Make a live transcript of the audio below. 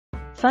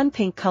Fun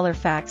pink color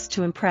facts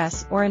to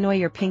impress or annoy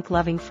your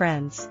pink-loving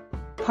friends.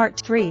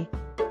 Part 3.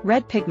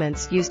 Red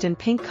pigments used in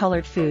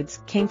pink-colored foods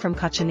came from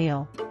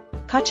cochineal.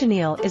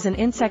 Cochineal is an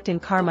insect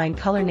in carmine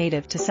color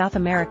native to South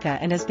America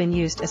and has been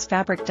used as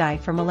fabric dye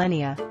for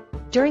millennia.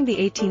 During the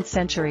 18th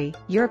century,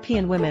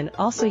 European women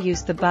also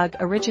used the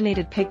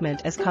bug-originated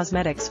pigment as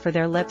cosmetics for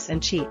their lips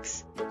and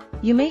cheeks.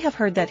 You may have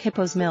heard that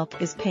hippo's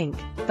milk is pink,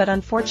 but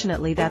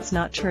unfortunately that's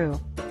not true.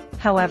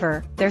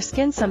 However, their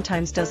skin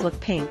sometimes does look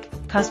pink,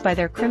 caused by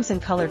their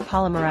crimson-colored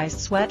polymerized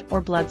sweat or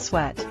blood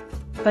sweat.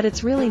 But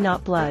it's really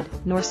not blood,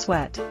 nor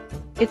sweat.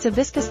 It's a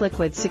viscous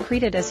liquid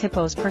secreted as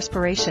hippo's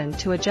perspiration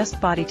to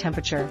adjust body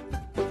temperature.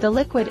 The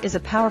liquid is a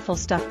powerful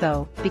stuff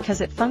though,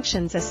 because it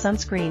functions as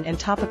sunscreen and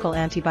topical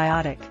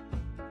antibiotic.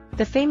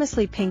 The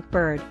famously pink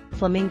bird,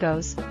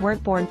 flamingos,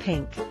 weren't born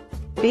pink.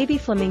 Baby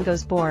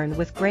flamingos born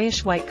with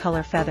grayish-white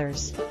color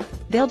feathers.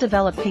 They'll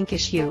develop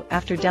pinkish hue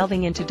after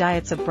delving into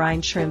diets of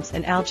brine shrimps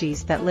and algae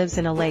that lives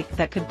in a lake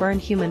that could burn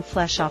human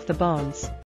flesh off the bones.